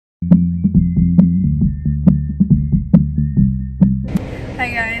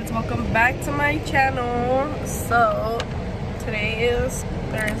welcome back to my channel. So today is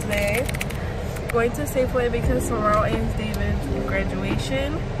Thursday. Going to Safeway because tomorrow is David's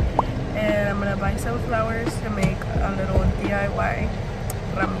graduation, and I'm gonna buy some flowers to make a little DIY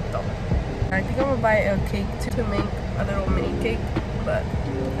ramito. I think I'm gonna buy a cake too, to make a little mini cake, but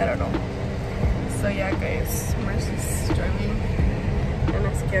I don't know. So yeah guys, Mercy's driving and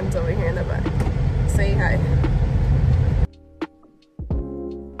it's Ken's over here in the back. Say hi.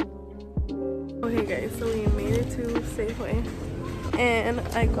 Okay guys, so we made it to Safeway and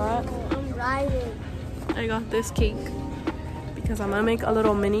I got this cake because I'm gonna make a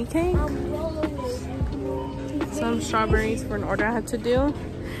little mini cake. Some strawberries for an order I had to do,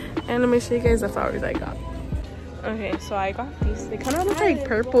 and let me show you guys the flowers I got. Okay, so I got these. They kind of look like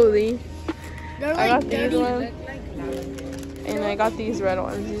purpley. I got these ones and I got these red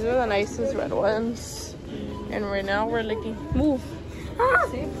ones. These are the nicest red ones, and right now we're looking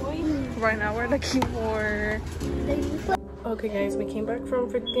right now we're looking for. Okay guys, we came back from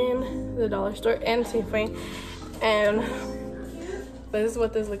freaking the dollar store and Safeway, and this is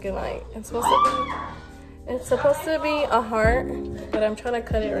what this is looking like. It's supposed to be a heart, but I'm trying to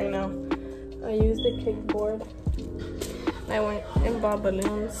cut it right now. I used the cake board. I went and bought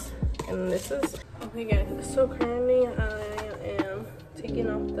balloons, and this is okay guys. So currently I am taking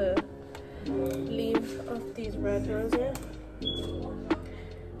off the leaves of these red roses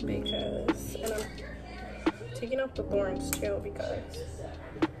because, and I'm taking off the thorns too because,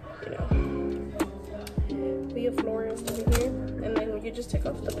 you know, we have florists over here, and then you just take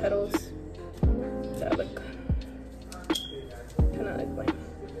off the petals that look kind of like blank.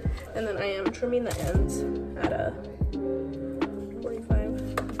 And then I am trimming the ends at a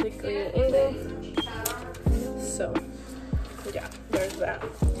 45-degree angle. So yeah, there's that.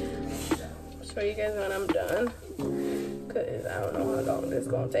 I'll show you guys when I'm done, because I don't know how long this is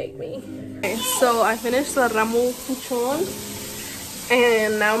gonna take me. Okay, so I finished the ramo puchon,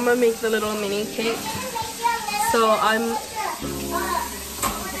 and now I'm gonna make the little mini cake. So I'm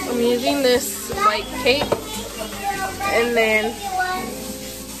using this white cake, and then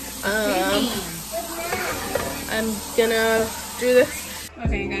I'm gonna do this.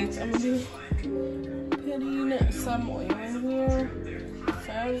 Okay guys, I'm gonna be putting some oil in here.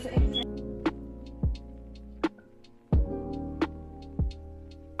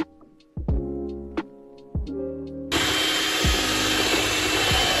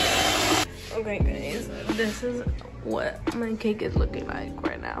 Okay guys, this is what my cake is looking like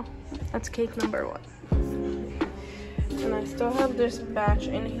right now. That's cake number 1. And I still have this batch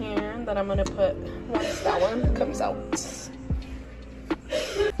in here that I'm gonna put once that one comes out.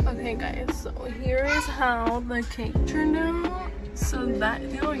 Okay guys, so here is how the cake turned out. So that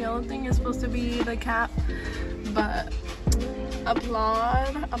little yellow thing is supposed to be the cap, but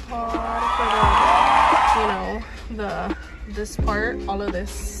applaud for the, you know, this part, all of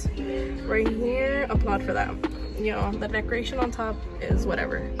this right here, applaud for that. You know, the decoration on top is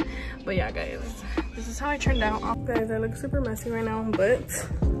whatever. But yeah guys, this is how I turned out. Guys, I look super messy right now, but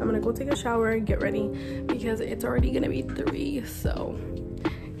I'm gonna go take a shower and get ready because it's already gonna be 3. So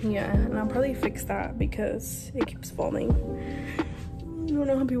yeah, and I'll probably fix that because it keeps falling. I don't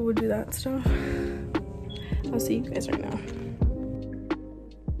know how people would do that stuff. I'll see you guys right now.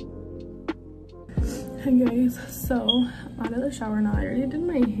 Hey guys, so I'm out of the shower now. I already did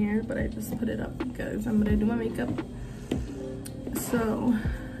my hair, but I just put it up because I'm gonna do my makeup. So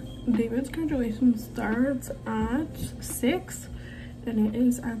David's graduation starts at 6, and it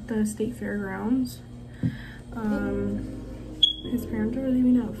is at the state fairgrounds. His parents are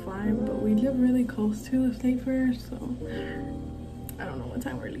leaving at 5, but we live really close to the state fair, so I don't know what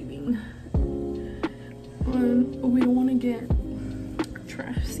time we're leaving. We don't want to get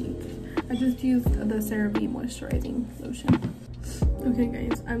trash seats. I just used the CeraVe moisturizing lotion. Okay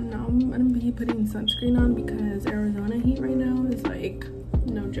guys, I'm gonna be putting sunscreen on because Arizona heat right now is like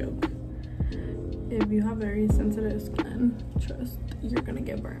no joke. If you have very sensitive skin, trust, you're gonna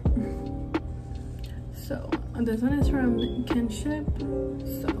get burnt. So this one is from Kinship,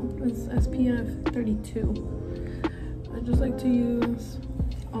 so it's SPF 32. I just like to use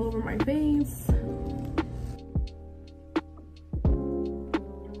all over my face.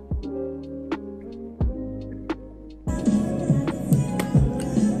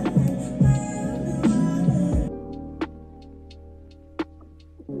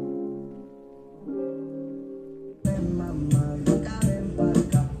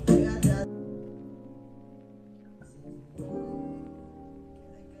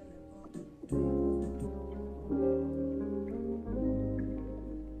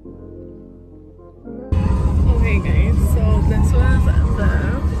 Okay guys, so this was the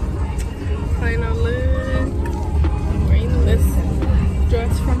final look. I'm wearing this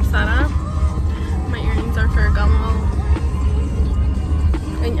dress from Sara. My earrings are Ferragamo.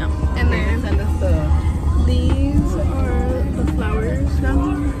 And yeah, and then these are the flowers down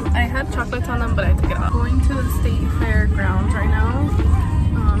here. I had chocolates on them, but I took it off. Going to the state fairgrounds right now.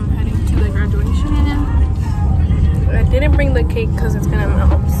 Heading to the graduation. I didn't bring the cake because it's gonna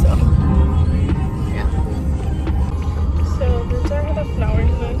melt, so yeah. So these are how the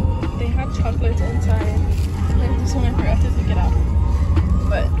flowers look. They had chocolates inside. And this one I forgot to take it out.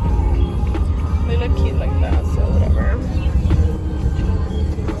 But they look cute like that, so whatever.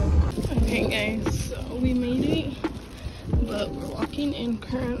 Okay guys, so we made it, but we're walking in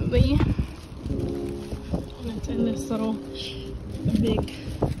currently. And it's in this little big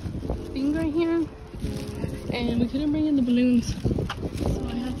thing right here. And we couldn't bring in the balloons, so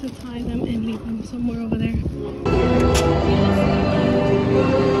I had to tie them and leave them somewhere over there.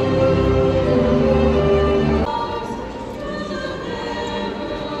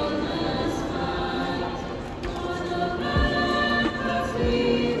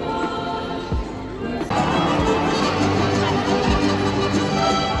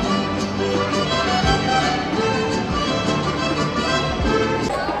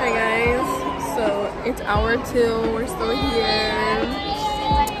 It's hour 2, we're still here.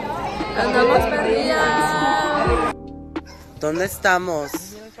 Andamos perdidas. ¿Dónde estamos?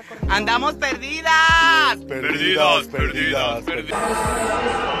 ¡Andamos perdidas! Perdidas, perdidas, perdidas.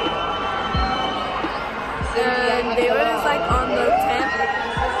 And David is like on the 10th.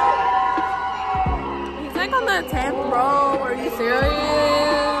 He's like on the 10th, bro. Are you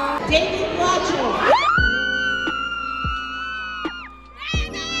serious? David Macho.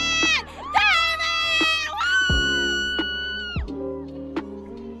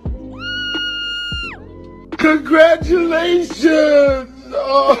 Congratulations!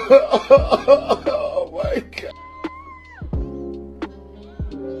 Oh my God.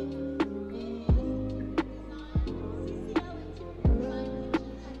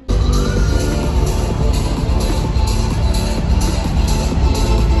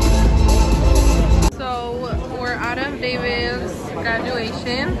 So we're out of David's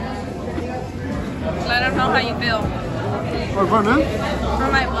graduation. Let him know how you feel. For fun, man? For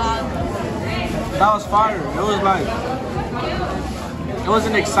my vlog. That was fire. It was like, it was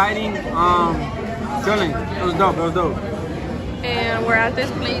an exciting feeling. It was dope. It was dope. And we're at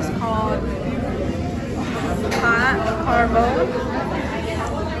this place called Hot Carbone.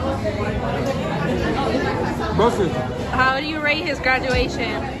 Busted. How do you rate his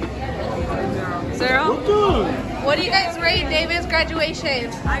graduation? 0? What do you guys rate David's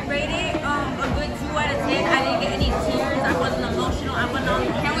graduation? I rate it a good 2 out of 10. I didn't get any tears. I wasn't emotional. I wasn't on.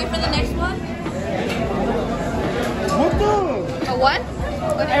 Can't wait for the next one. A what?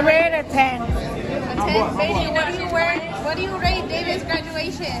 I rated a 10. A 10? Baby, what do you rate David's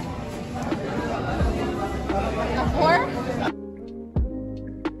graduation? A 4?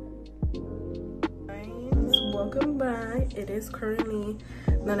 Guys, welcome back. It is currently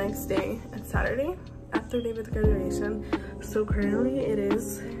the next day. It's Saturday after David's graduation. So currently it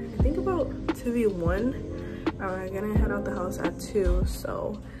is, I think about 2v1. I'm gonna head out the house at 2,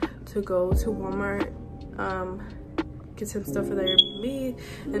 so to go to Walmart, get some stuff for the Airbnb,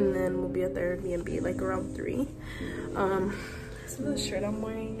 and then we'll be at the Airbnb like around 3. This is the shirt I'm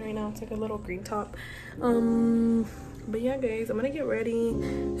wearing right now. It's like a little green top. But yeah guys, I'm gonna get ready,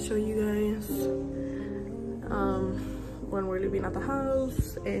 show you guys when we're leaving at the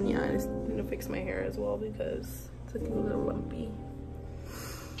house. And yeah, I just need to fix my hair as well because it's looking a little lumpy.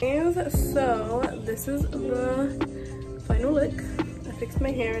 And so this is the final look. I fixed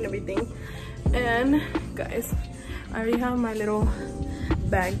my hair and everything. And guys, I already have my little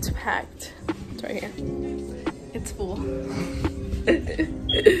bag packed. It's right here. It's full.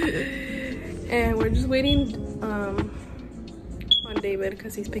 And we're just waiting on David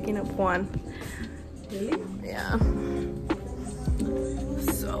because he's picking up Juan. Really? Yeah.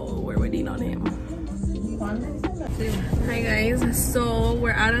 So we're waiting on him. Hi guys, so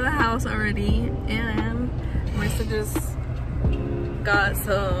we're out of the house already, and Marissa just got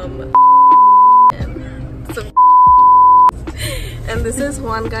some and this is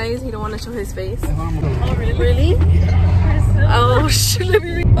Juan, guys. He don't want to show his face. Oh really? Really? Yeah. Oh shoot, let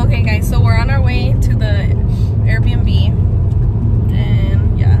me read. Okay guys, so we're on our way to the Airbnb,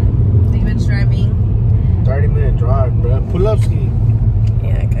 and yeah, David's driving. 30-minute drive, bro. Pull up ski.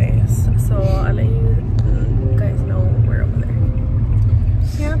 Yeah guys, so I'll let you guys know we're over there.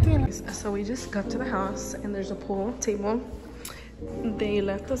 So we just got to the house and there's a pool table. They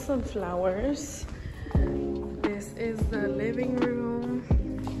left us some flowers. This is the living room.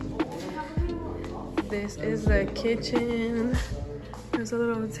 This is the kitchen. There's a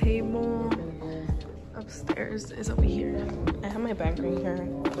little table. Upstairs is over here. I have my bag right here.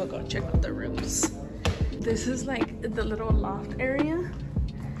 We'll go check out the rooms. This is like the little loft area.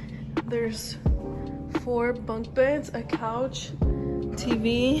 There's 4 bunk beds, a couch,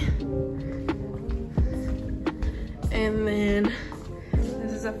 TV, and then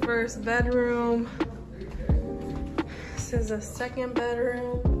this is a first bedroom. This is a second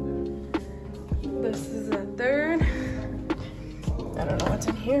bedroom. This is a third. I don't know what's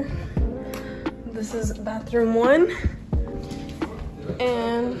in here. This is bathroom 1.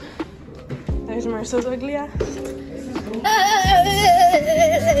 And there's Marissa's ugly ass.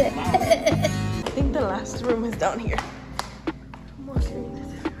 I think the last room is down here. I'm walking into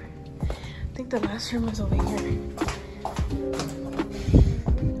this room. I think the last room is over here.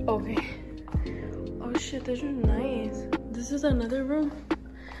 Okay. Oh shit, this is nice. This is another room.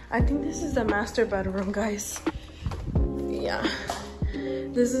 I think this is the master bedroom, guys. Yeah.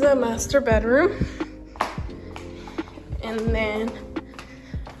 This is a master bedroom. And then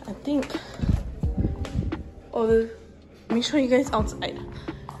I think, let me show you guys outside,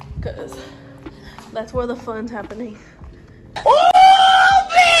 because that's where the fun's happening. Oh,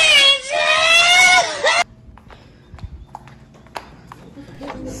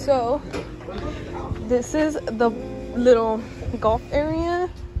 so this is the little golf area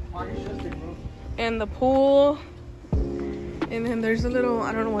and the pool. And then there's a little,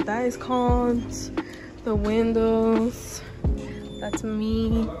 I don't know what that is called. The windows. That's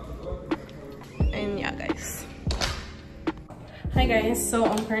me. And yeah, guys. Hi guys, so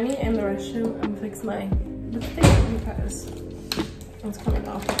I'm currently in the restroom. I'm fixing my lipstick because it's coming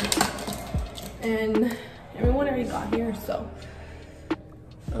off. And everyone already got here, so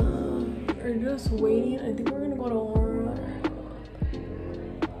we're just waiting. I think we're gonna go to Aurora.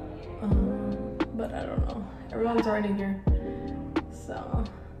 But I don't know. Everyone's already here. So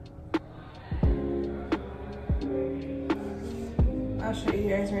I'll show you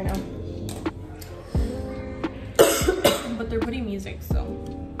guys right now. But they're putting music, so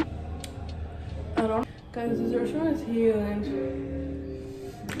I don't. Guys, this restaurant is huge.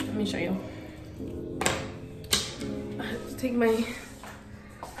 Let me show you. I have to take my.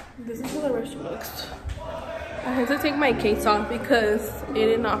 This is how the restaurant looks. I had to take my case off because it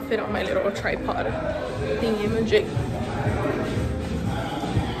did not fit on my little tripod thingy-majig.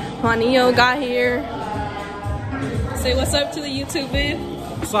 Juanillo got here. Say what's up to the YouTube vid.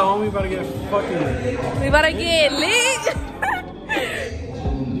 What's up, homie? We about to get fucking lit. We about to get lit.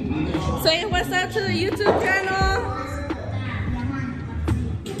 Say what's up to the YouTube channel.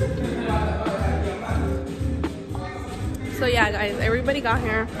 So yeah, guys, everybody got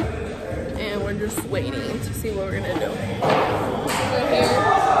here. And we're just waiting to see what we're gonna do. We're here.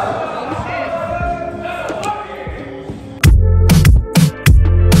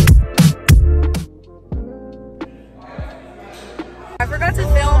 I forgot to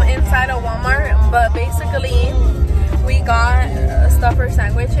film inside of Walmart, but basically we got stuffer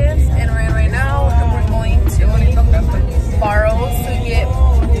sandwiches, and right now we're going to Barrows to get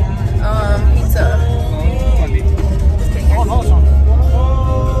pizza.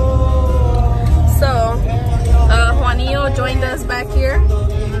 So Juanillo joined us back here,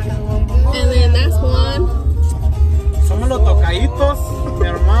 and then that's Juan. Somos los tocaditos, mi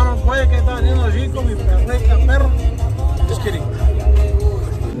hermano, puede que está haciendo rico, mi perro. Just kidding.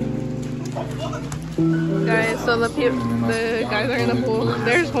 Guys, so the guys are in the pool.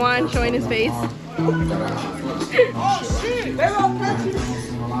 There's Juan showing his face.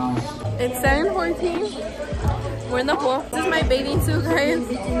 It's 7:14. We're in the pool. This is my bathing suit, guys.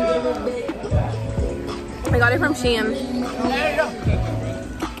 I got it from Shein.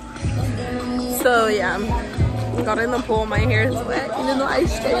 So yeah, got in the pool. My hair is wet, even though I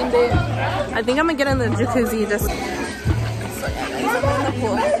straightened it. I think I'm gonna get in the jacuzzi just. So yeah, guys, I'm in the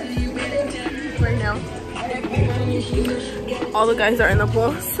pool right now. All the guys are in the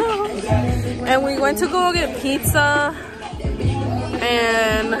pool. So, and we went to go get pizza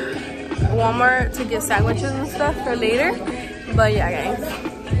and Walmart to get sandwiches and stuff for later. But yeah, guys.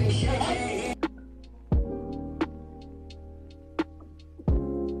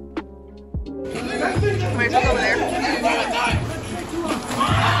 Marissa's over there.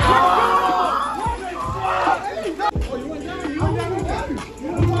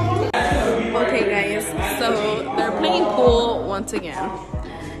 Okay guys, so they're playing pool once again,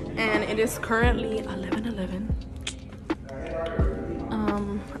 and it is currently 11:11.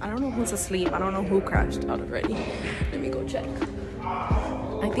 I don't know who's asleep. I don't know who crashed out already. Let me go check.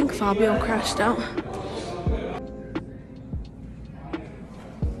 I think Fabio crashed out.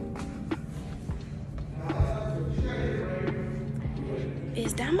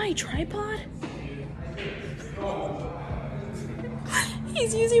 my tripod?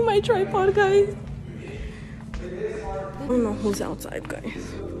 He's using my tripod, guys. I don't know who's outside,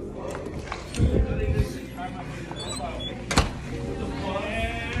 guys.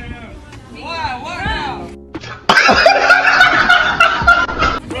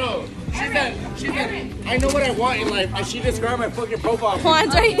 Bro, she said, I know what I want in life, and she described my fucking profile.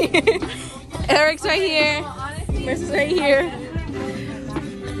 Juan's right here. Eric's right here. Marissa's right here.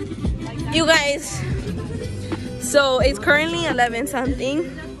 You guys, so it's currently 11 something,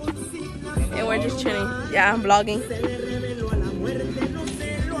 and we're just chilling. Yeah, I'm vlogging.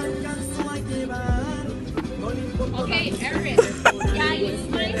 Okay, Eric. Yeah, you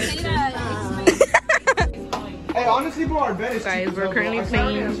explain. Hey, honestly, bro, our bed is Guys, we're currently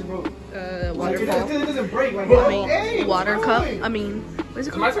playing waterfall. It doesn't break. Like, I mean, water cup. I mean, what is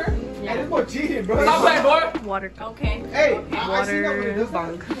it called? My turn? Yeah, this boy cheating, bro. Stop playing, boy. Water cup. Okay. Hey, I Water see that when it does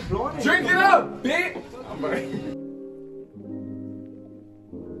bong. that. Drink it up, bitch.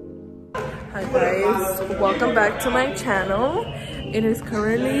 Hi guys, welcome back to my channel. It is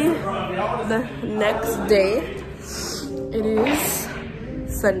currently the next day. It is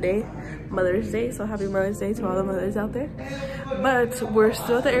Sunday, Mother's Day, so happy Mother's Day to all the mothers out there. But we're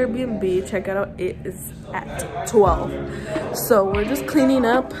still at the Airbnb. Check it out, it is at 12. So we're just cleaning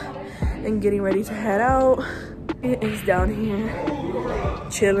up and getting ready to head out. It is down here,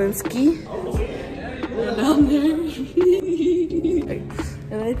 chilling ski. We're down there.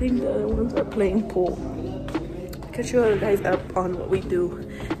 And I think the other ones are playing pool. Catch you guys up on what we do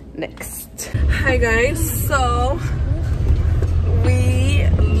next. Hi guys, so we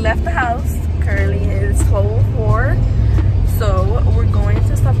left the house. Currently it is 12:04. So we're going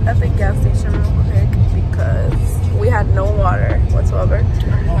to stop at the gas station real quick because we had no water whatsoever.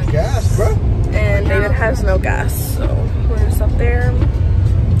 Gas, bro. And David has no gas. So we're just up there.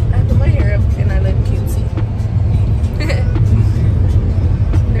 I put my hair up and I look cutesy.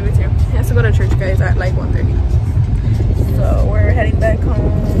 David's here. He has to go to church, guys, at like 1:30. So we're heading back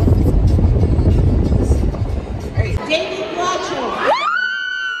home. David